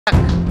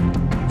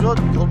जो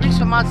धोबी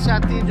समाज से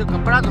आती है, जो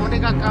कपड़ा धोने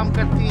का काम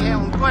करती है,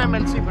 उनको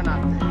एमएलसी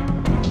बनाते हैं।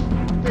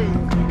 तो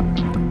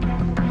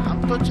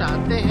हम तो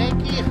चाहते हैं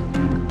कि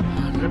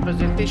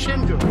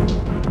रिप्रेजेंटेशन जो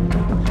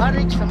हर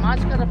एक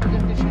समाज का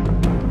रिप्रेजेंटेशन,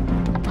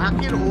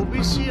 आखिर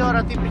ओबीसी और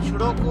अति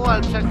पिछड़ों को,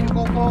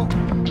 अल्पसंख्यकों को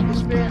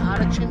इसमें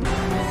आरक्षण।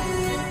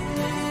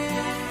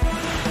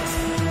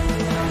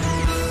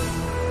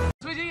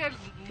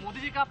 मोदी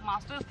जी का आप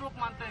मास्टर स्ट्रोक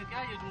मानते हैं क्या,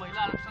 ये जो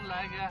महिला आरक्षण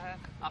लाया गया है?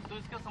 आप तो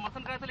इसका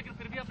समर्थन करे थे, लेकिन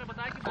फिर भी आपने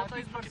बताया कि बहुत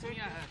सारी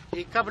टिप्पणियां हैं।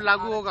 ये कब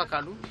लागू होगा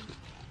कानून?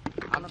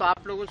 हम तो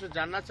आप लोगों से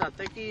जानना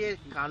चाहते हैं कि ये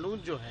कानून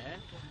जो है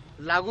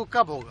लागू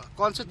कब होगा,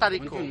 कौन से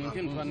तारीख को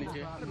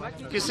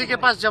होगा? किसी के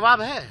पास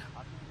जवाब है?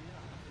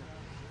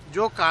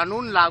 जो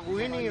कानून लागू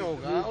ही नहीं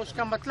होगा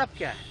उसका मतलब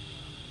क्या है?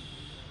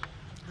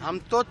 हम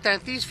तो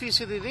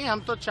 33% नहीं, हम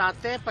तो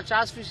चाहते हैं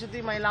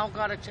 50% महिलाओं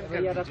का आरक्षण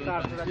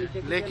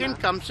कर, लेकिन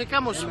कम से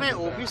कम उसमें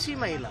ओबीसी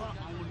महिला,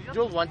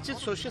 जो वंचित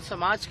शोषित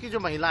समाज की जो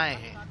महिलाएं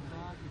हैं,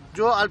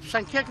 जो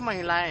अल्पसंख्यक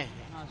महिलाएं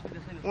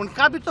हैं,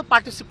 उनका भी तो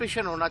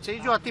पार्टिसिपेशन होना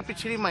चाहिए। जो अति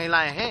पिछड़ी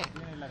महिलाएं हैं,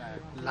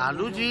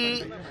 लालू जी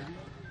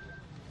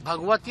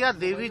भगवतिया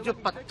देवी जो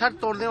पत्थर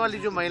तोड़ने वाली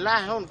जो महिला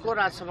है उनको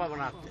राज्यसभा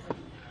बनाते हैं।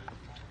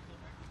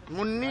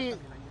 मुन्नी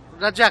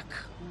रजक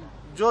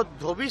जो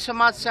धोबी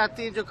समाज से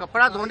आती है, जो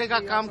कपड़ा धोने का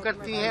काम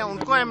करती हैं,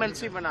 उनको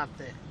एमएलसी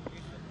बनाते हैं।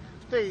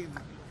 तो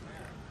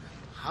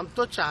हम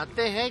तो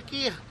चाहते हैं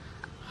कि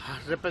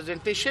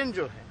रिप्रेजेंटेशन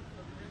जो है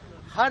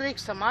हर एक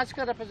समाज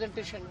का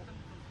रिप्रेजेंटेशन हो।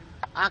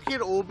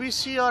 आखिर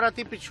ओबीसी और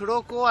अति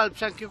पिछड़ों को,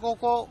 अल्पसंख्यकों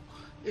को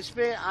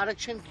इसमें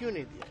आरक्षण क्यों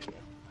नहीं दिया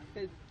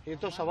गया? ये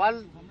तो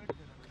सवाल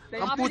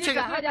हम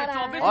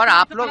पूछेंगे। और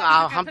आप लोग,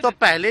 हम तो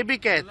पहले भी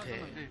कहे थे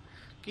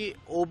कि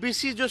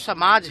ओबीसी जो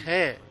समाज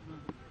है,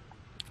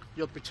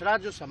 जो पिछड़ा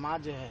जो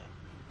समाज है,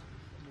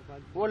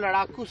 वो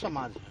लड़ाकू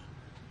समाज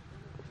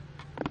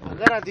है।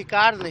 अगर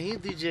अधिकार नहीं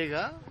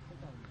दीजिएगा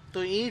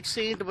तो ईंट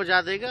से ईंट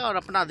बजा देगा और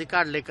अपना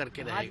अधिकार लेकर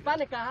के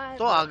रहेगा।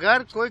 तो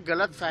अगर कोई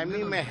गलत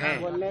फहमी में है,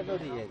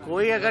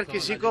 कोई अगर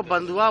किसी को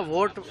बंधुआ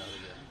वोट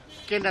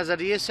के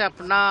नजरिए से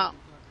अपना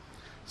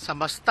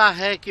समझता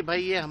है कि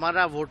भाई ये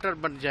हमारा वोटर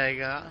बन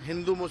जाएगा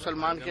हिंदू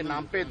मुसलमान के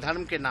नाम पे,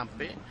 धर्म के नाम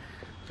पे,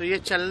 तो ये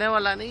चलने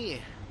वाला नहीं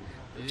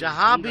है।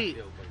 जहाँ भी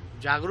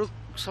जागरूक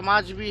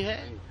समाज भी है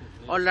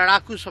और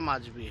लड़ाकू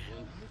समाज भी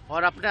है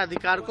और अपने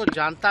अधिकार को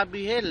जानता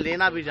भी है,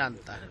 लेना भी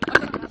जानता है,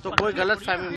 तो कोई गलत फहमी